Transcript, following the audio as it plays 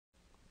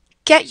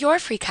Get your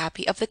free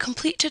copy of the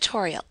complete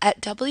tutorial at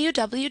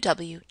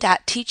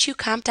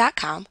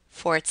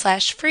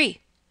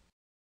www.teachucomp.com/free.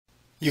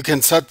 You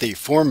can set the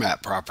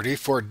format property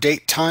for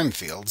date-time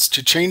fields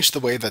to change the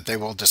way that they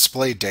will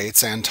display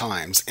dates and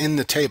times in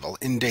the table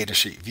in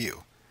Datasheet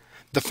view.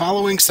 The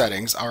following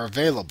settings are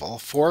available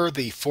for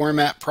the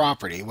format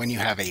property when you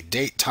have a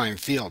date-time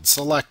field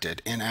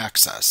selected in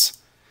Access.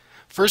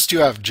 First, you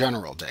have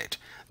General Date.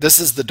 This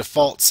is the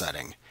default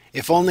setting.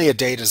 If only a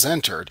date is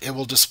entered, it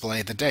will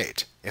display the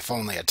date. If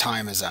only a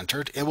time is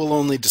entered, it will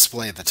only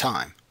display the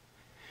time.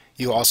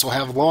 You also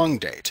have Long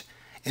Date.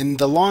 In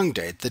the long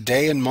date, the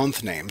day and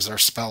month names are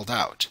spelled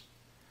out.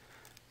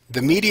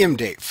 The medium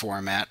date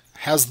format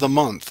has the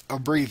month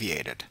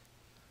abbreviated.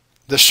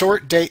 The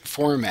short date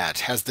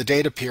format has the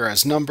date appear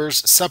as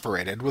numbers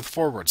separated with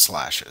forward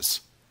slashes.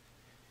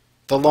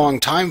 The long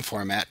time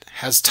format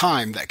has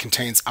time that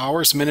contains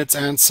hours, minutes,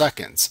 and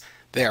seconds.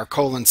 They are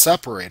colon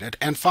separated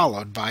and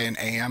followed by an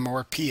AM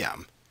or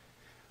PM.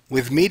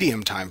 With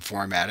medium time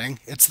formatting,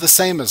 it's the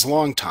same as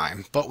long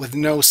time, but with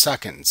no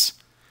seconds.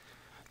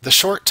 The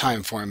short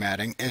time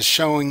formatting is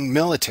showing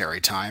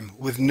military time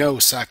with no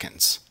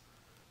seconds.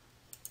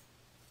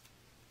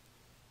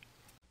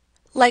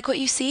 Like what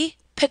you see?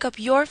 Pick up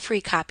your free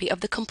copy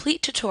of the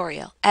complete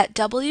tutorial at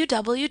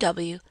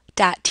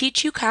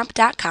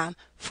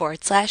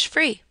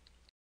www.teachucomp.com/free.